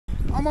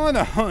I'm on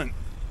a hunt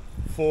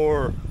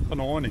for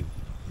an awning,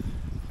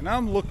 and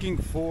I'm looking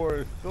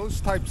for those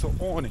types of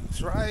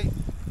awnings, right?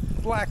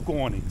 Black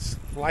awnings,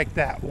 like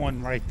that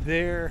one right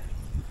there,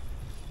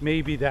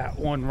 maybe that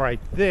one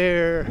right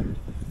there,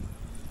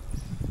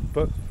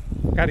 but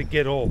got to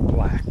get all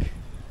black.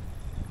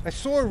 I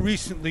saw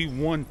recently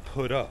one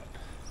put up,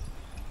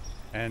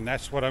 and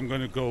that's what I'm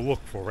going to go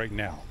look for right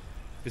now.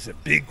 It's a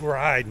big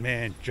ride,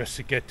 man, just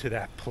to get to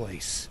that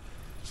place.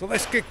 So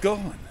let's get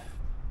going.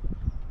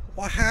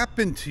 What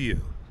happened to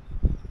you?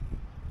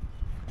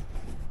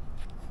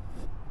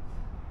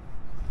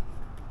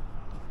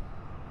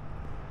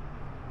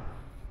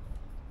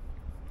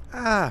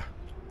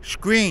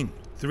 Screen,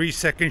 3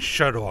 seconds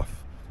shut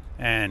off,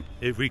 and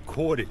it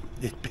recorded.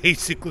 It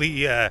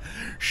basically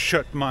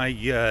shut my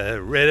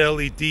red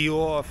LED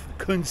off.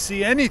 Couldn't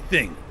see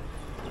anything.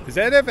 Does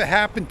that ever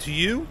happen to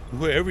you,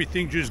 where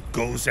everything just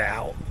goes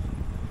out?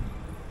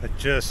 I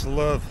just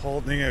love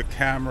holding a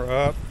camera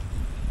up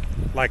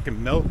like a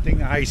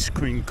melting ice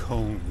cream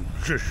cone,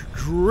 just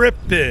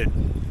dripping.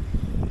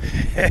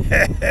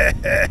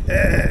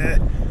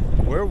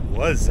 Where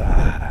was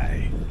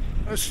I?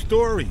 A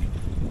story.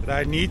 But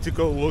I need to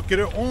go look at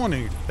an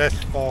awning that's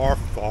far,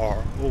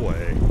 far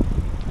away.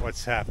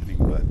 What's happening?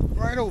 But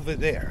right over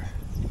there.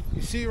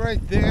 You see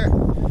right there?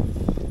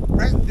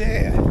 Right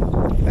there.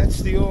 That's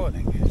the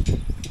awning.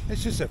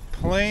 It's just a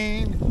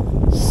plain,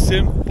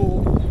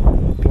 simple,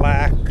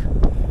 black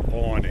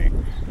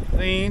awning.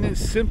 Plain and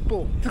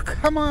simple.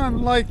 Come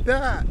on, like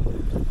that.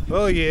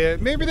 Oh yeah,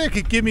 maybe they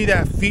could give me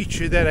that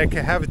feature that I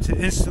could have it to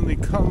instantly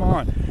come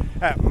on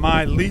at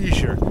my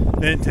leisure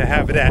than to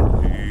have it at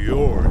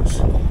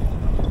yours.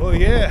 Oh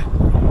yeah,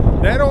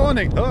 that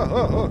awning.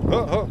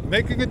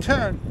 Making a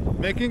turn.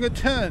 Making a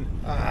turn.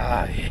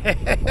 Ah,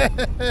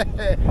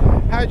 yeah.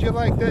 How'd you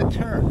like that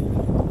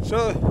turn?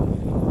 So,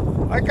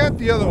 I got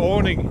the other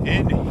awning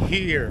in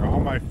here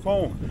on my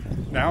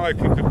phone. Now I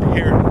can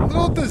compare it. A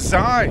little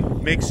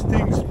design makes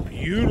things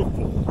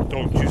beautiful,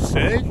 don't you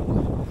say?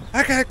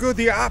 I gotta go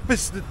the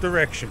opposite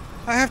direction.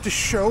 I have to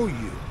show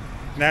you.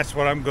 And that's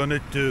what I'm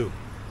gonna do.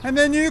 And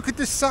then you could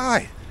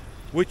decide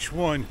which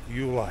one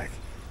you like.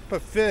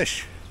 But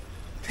Fish,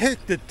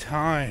 take the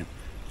time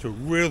to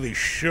really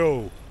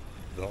show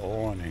the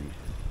awning.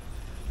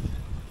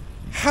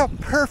 How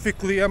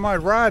perfectly am I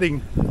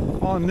riding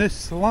on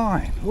this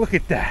line? Look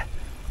at that.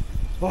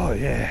 Oh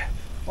yeah,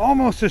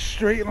 almost a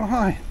straight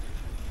line.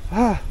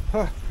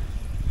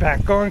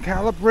 Back on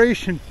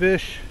calibration,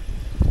 Fish.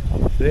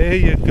 There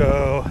you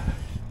go.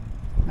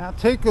 Now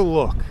take a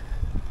look.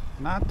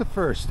 Not the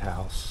first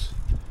house,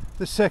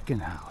 the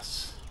second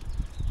house.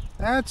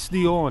 That's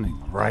the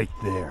awning right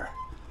there.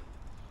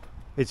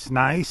 It's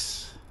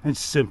nice and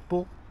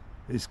simple.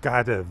 It's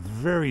got a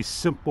very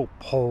simple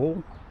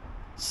pole,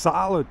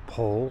 solid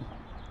pole,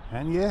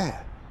 and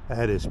yeah,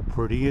 that is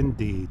pretty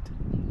indeed.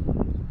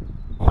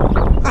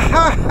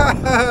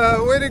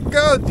 Way to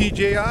go,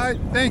 DJI.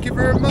 Thank you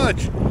very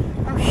much.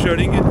 I'm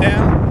shutting it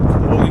down,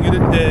 calling it a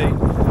day.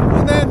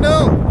 On that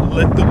note,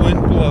 let the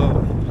wind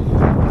blow.